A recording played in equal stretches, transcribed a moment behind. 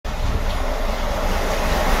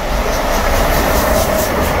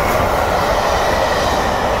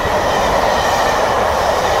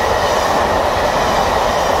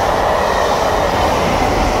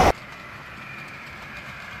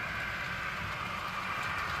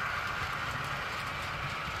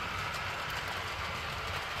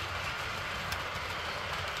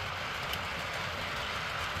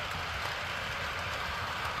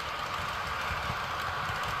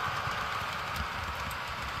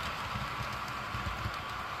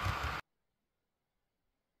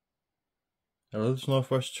Hello, this is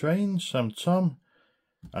Northwest Trains. I'm Tom,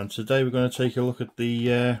 and today we're going to take a look at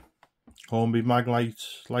the Hornby Maglight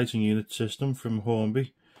lighting unit system from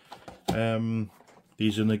Hornby.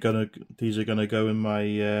 These are gonna go in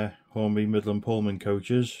my Hornby Midland Pullman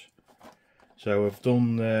coaches. So I've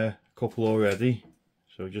done a couple already.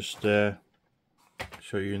 So just show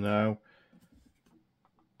you now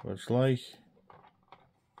what it's like.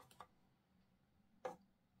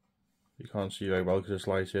 You can't see very well because it's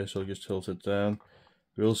light here, so I'll just tilt it down.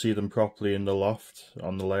 We'll see them properly in the loft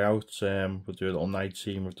on the layout. We'll do a little night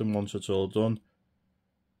scene with them once it's all done.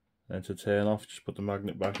 Then to turn off, just put the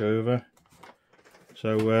magnet back over.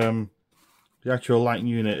 So the actual lighting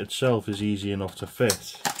unit itself is easy enough to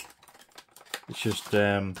fit. It's just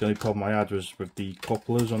the only problem I had was with the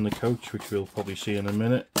couplers on the coach, which we'll probably see in a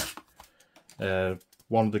minute.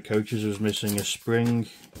 One of the coaches was missing a spring,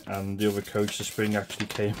 and the other coach, the spring actually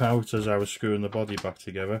came out as I was screwing the body back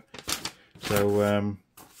together. So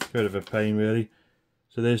bit of a pain really.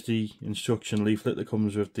 So there's the instruction leaflet that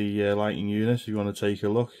comes with the lighting unit. If you want to take a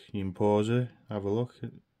look, you can pause it, have a look.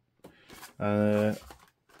 Then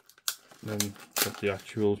got the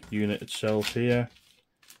actual unit itself here.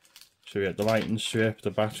 So we get the lighting strip,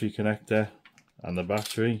 the battery connector, and the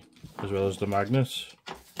battery, as well as the magnets.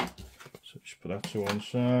 So just put that to one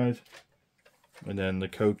side. And then the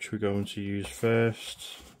coach we're going to use first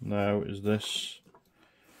now is this.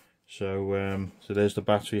 So so there's the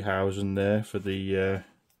battery housing there for the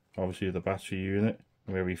obviously the battery unit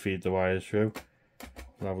where we feed the wires through.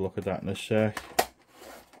 We'll have a look at that in a sec.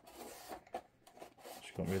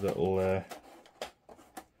 Just got my little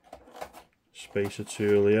spacer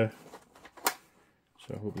tool here.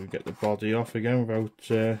 So I hope we get the body off again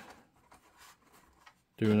without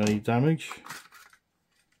doing any damage.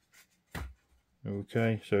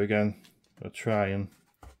 Okay, so again I'll try and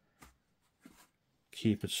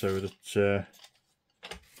keep it so that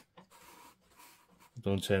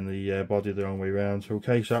don't turn the body the wrong way around.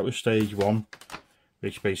 Okay, so that was stage one,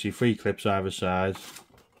 which basically 3 clips either side.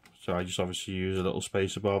 So I just obviously use a little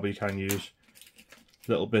spacer bar, but you can use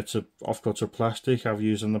little bits of offcuts of plastic I've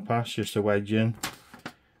used in the past just to wedge in.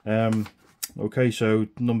 Okay, so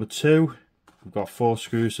number 2, we've got 4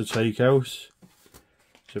 screws to take out.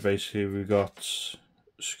 So basically we've got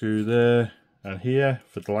a screw there and here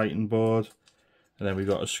for the lighting board, and then we've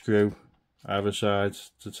got a screw either side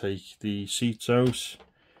to take the seats out,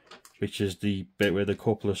 which is the bit where the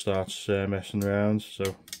coupler starts messing around.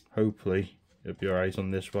 So hopefully it'll be alright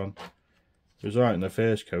on this one. It was alright in the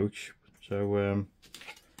first coach, so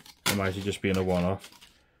it might just be in a one-off.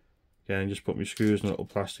 Again, just put my screws in a little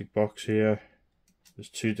plastic box here. There's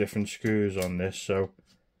 2 different screws on this, so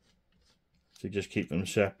to just keep them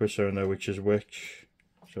separate so I know which is which.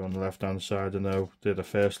 So on the left hand side I know they're the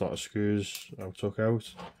first lot of screws I took out.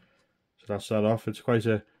 So that's that off. It's quite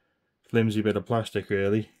a flimsy bit of plastic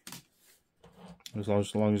really. As long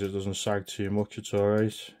as it doesn't sag too much, it's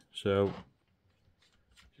alright. So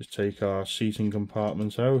just take our seating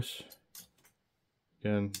compartment out.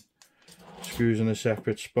 Again, screws in the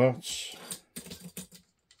separate spots.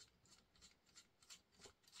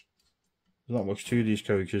 There's not much to these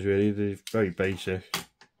coaches really, they're very basic.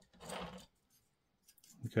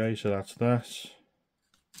 Okay, so that's that.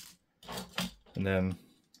 And then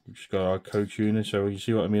we've just got our coach unit. So you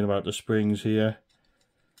see what I mean about the springs here.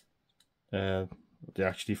 They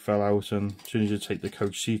actually fell out, and as soon as you take the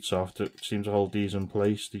coach seats off, it seems to hold these in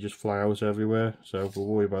place. They just fly out everywhere, so we'll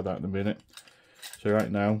worry about that in a minute. So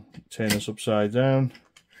right now, turn this upside down,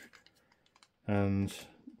 and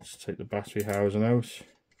let's take the battery housing out.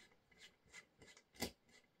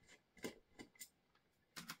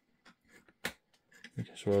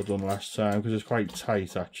 That's what I've done last time, because it's quite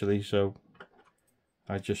tight actually, so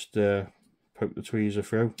I just poke the tweezer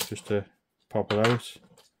through just to pop it out.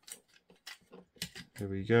 There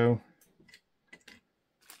we go.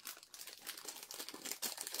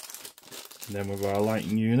 And then with our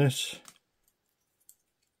lighting unit,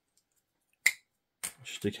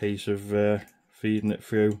 just a case of feeding it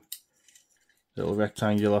through a little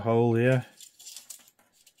rectangular hole here,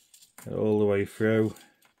 all the way through.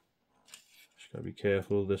 Just gotta be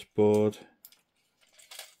careful of this board.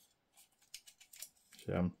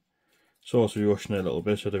 So I'm sort of rushing it a little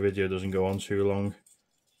bit so the video doesn't go on too long,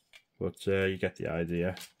 but you get the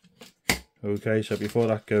idea. Okay, so before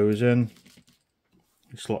that goes in,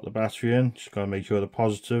 you slot the battery in. Just gotta make sure the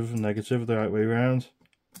positive and negative are the right way around.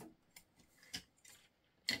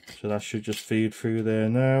 So that should just feed through there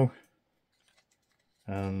now,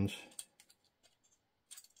 and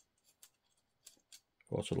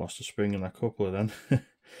also lost a spring in that coupler then.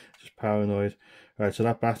 Just paranoid. Right, so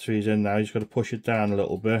that battery's in now. You just got to push it down a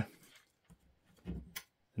little bit,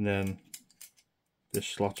 and then this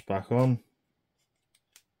slots back on,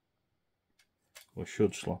 or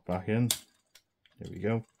should slot back in. There we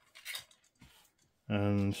go.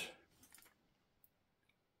 And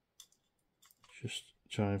just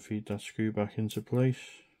try and feed that screw back into place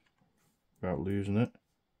without losing it.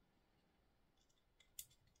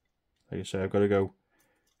 Like I say, I've got to go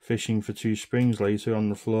fishing for 2 springs later on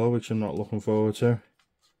the floor, which I'm not looking forward to.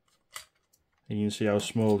 And you can see how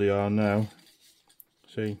small they are now.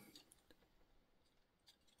 See?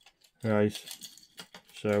 Right,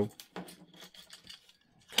 so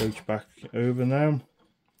coach back over now.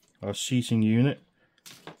 Our seating unit.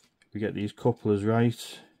 We get these couplers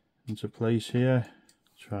right into place here.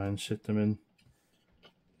 Try and sit them in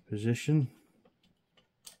position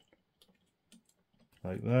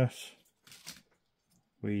like that.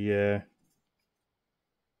 We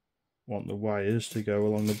want the wires to go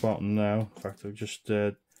along the bottom now. In fact, I've just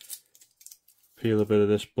peel a bit of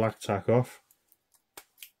this black tack off.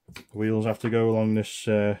 The wheels have to go along this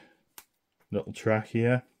little track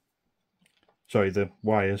here. Sorry, the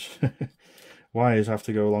wires. Wires have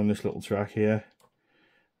to go along this little track here.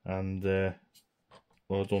 And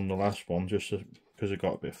well, I've done the last one just because it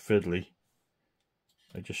got a bit fiddly.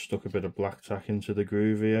 I just stuck a bit of black tack into the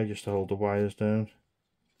groove here just to hold the wires down.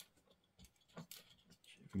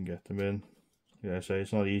 See if we can get them in. Yeah, so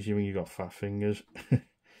it's not easy when you've got fat fingers.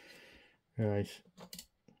 Right.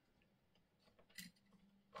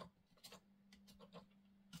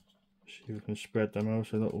 See if we can spread them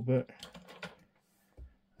out a little bit.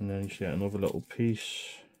 And then just get another little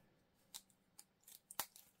piece.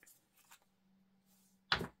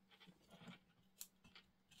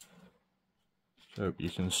 So hope you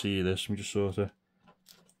can see this. I'm just sort of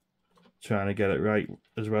trying to get it right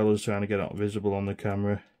as well as trying to get it visible on the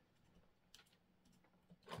camera.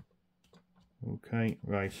 Okay,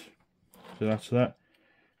 right. So that's that.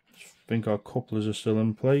 I think our couplers are still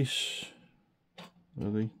in place.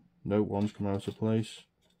 Really? No, one's come out of place.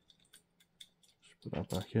 Put that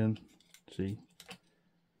back in. See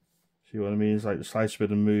what I mean? It's like the slight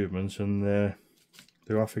bit of movement and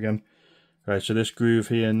they're off again. Right, so this groove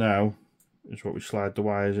here now is what we slide the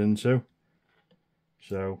wires into.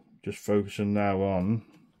 So just focusing now on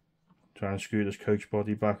trying to screw this coach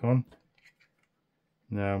body back on.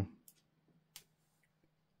 Now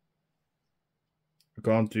I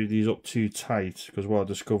can't do these up too tight because what I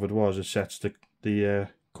discovered was it sets the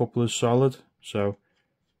couplers solid. So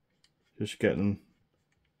just get them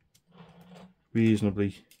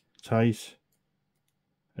reasonably tight,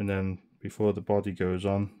 and then before the body goes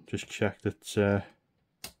on, just check that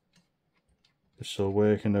it's still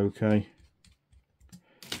working okay.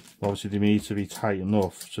 Obviously they need to be tight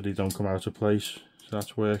enough so they don't come out of place. So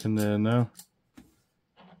that's working there now.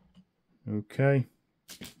 Okay,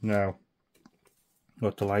 now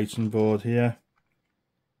got the lighting board here.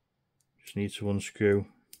 Just need to unscrew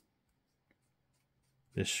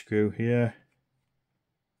this screw here.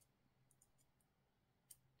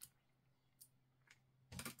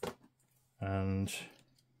 And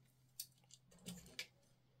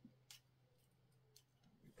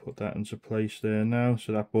put that into place there now.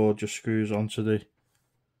 So that board just screws onto the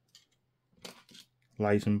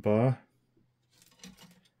lighting bar.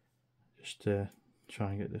 Just try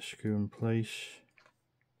and get this screw in place.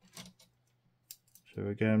 So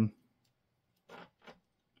again,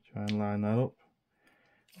 try and line that up.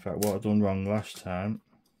 In fact, what I've done wrong last time,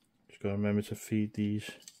 just got to remember to feed these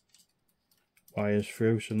wires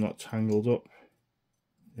through so they're not tangled up.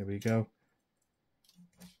 There we go,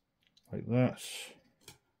 like that.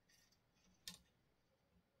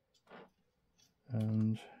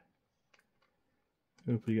 And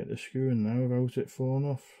hopefully get the screw in now without it falling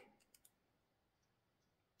off.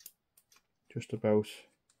 Just about.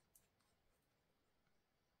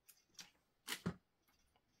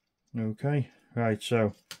 Okay, right,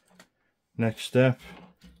 so next step,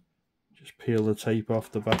 just peel the tape off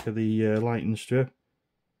the back of the lighting strip.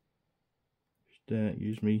 Just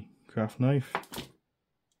use my craft knife.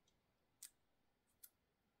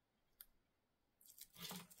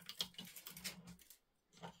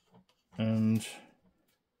 And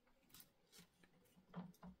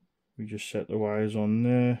we just set the wires on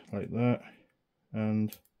there like that,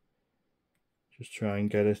 and just try and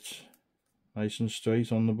get it nice and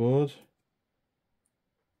straight on the board.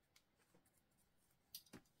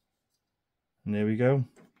 And there we go.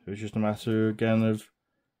 So it's just a matter again of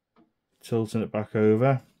tilting it back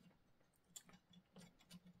over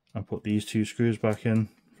and put these 2 screws back in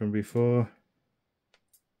from before.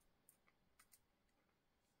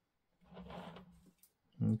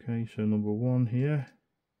 Okay, so number 1 here.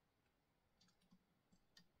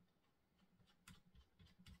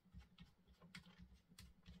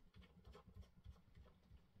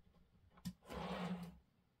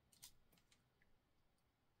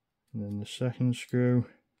 the second screw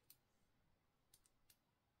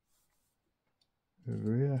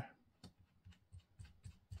over here.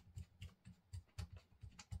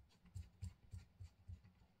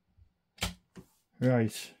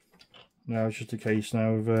 Right, now it's just a case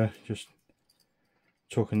now of just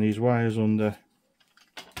tucking these wires under.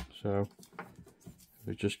 So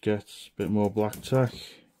we just get a bit more black tack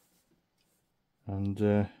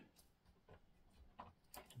and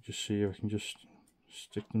just see if I can just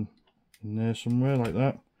stick them in there somewhere like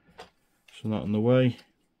that, so not in the way.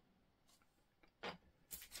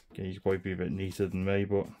 Okay, you might be a bit neater than me,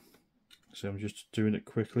 but so I'm just doing it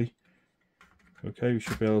quickly. Okay, we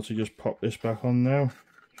should be able to just pop this back on now.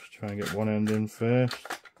 Just try and get one end in first.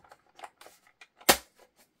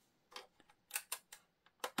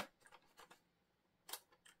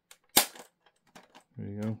 There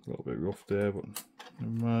you go, a little bit rough there, but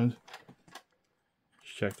never mind.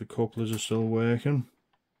 Just check the couplers are still working.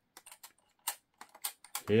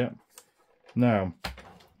 Yeah. Now,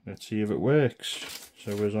 let's see if it works.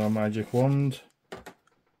 So where's our magic wand?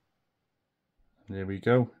 There we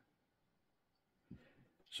go.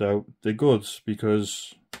 So they're good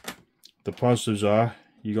because the positives are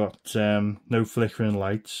you got no flickering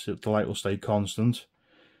lights, the light will stay constant.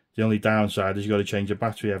 The only downside is you got to change your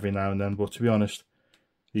battery every now and then, but to be honest,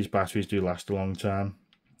 these batteries do last a long time.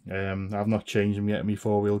 I've not changed them yet in my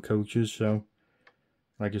four-wheel coaches, so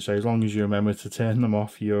like I say, as long as you remember to turn them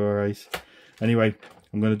off, you're alright. Anyway,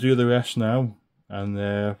 I'm going to do the rest now, and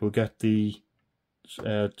we'll get the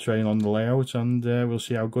train on the layout, and we'll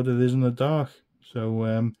see how good it is in the dark. So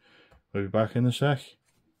we'll be back in a sec.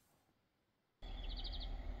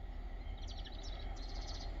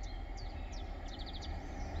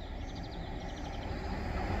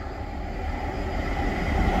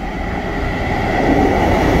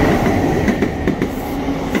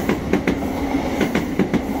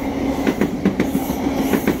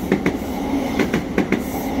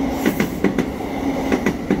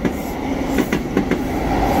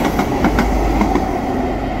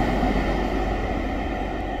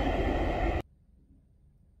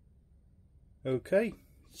 Okay,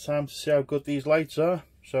 it's time to see how good these lights are.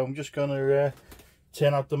 So I'm just going to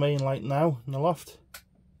turn out the main light now in the loft.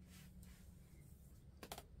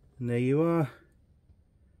 And there you are.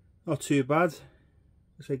 Not too bad.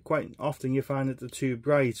 I say quite often you find that they're too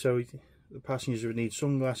bright, so the passengers would need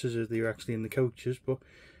sunglasses as they're actually in the coaches, but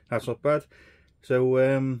that's not bad. So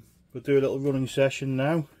we'll do a little running session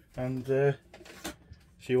now and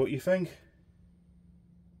see what you think.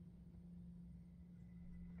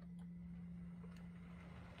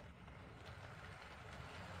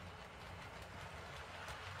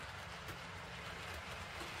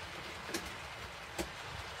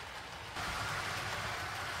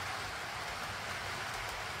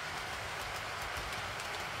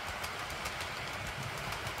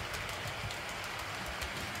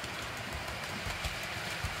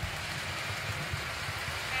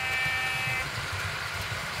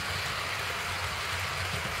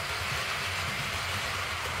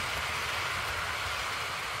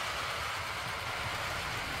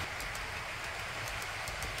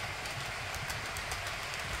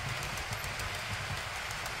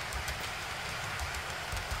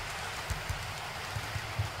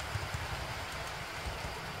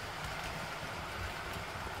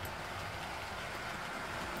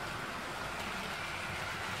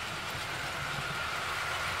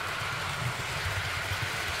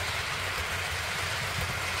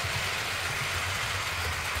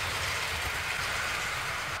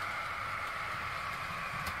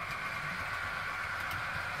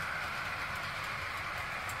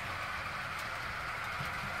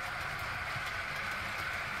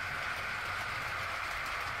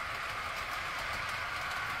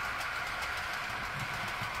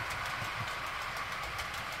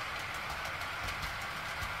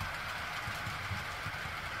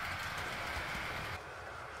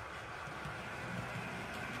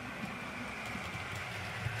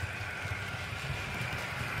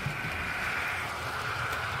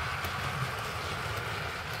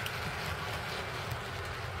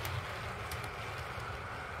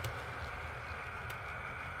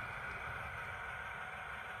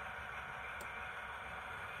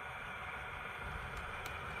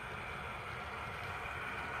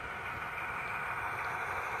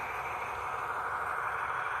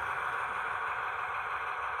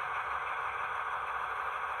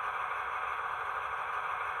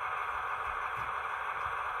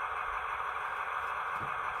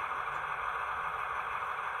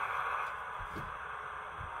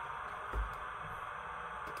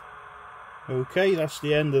 Okay, that's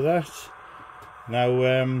the end of that. Now,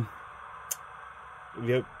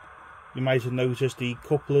 you might have noticed the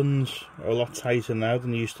couplings are a lot tighter now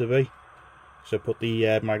than they used to be. So put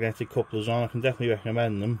the magnetic couplers on. I can definitely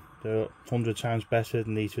recommend them. They're 100 times better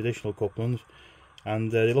than the traditional couplings,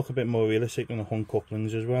 and they look a bit more realistic than the hung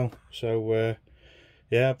couplings as well. So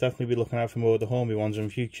yeah, I'll definitely be looking out for more of the Hornby ones in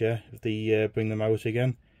future if they bring them out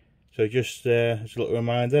again. So just as a little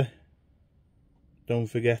reminder, don't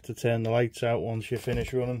forget to turn the lights out once you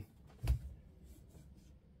finish running,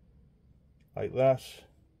 like that.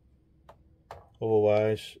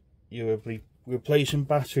 Otherwise you will be replacing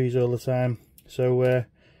batteries all the time. So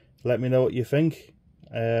let me know what you think.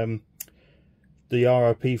 The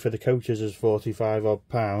RRP for the coaches is £45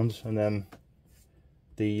 odd, and then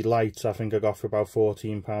the lights I think I got for about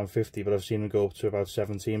 £14.50, but I've seen them go up to about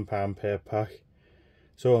 £17 per pack.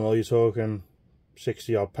 So in all, you're talking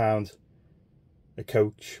 £60 odd a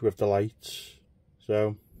coach with the lights.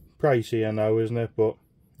 So pricey, I know, isn't it? But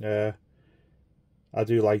I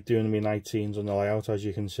do like doing my 19s on the layout, as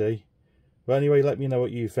you can see. But anyway, let me know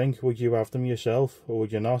what you think. Would you have them yourself, or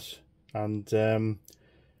would you not? And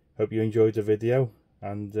hope you enjoyed the video,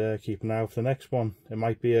 and keep an eye out for the next one. It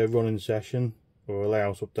might be a running session or a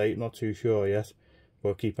layout update, not too sure yet,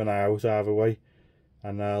 but keep an eye out either way,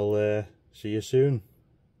 and I'll see you soon.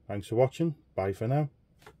 Thanks for watching. Bye for now.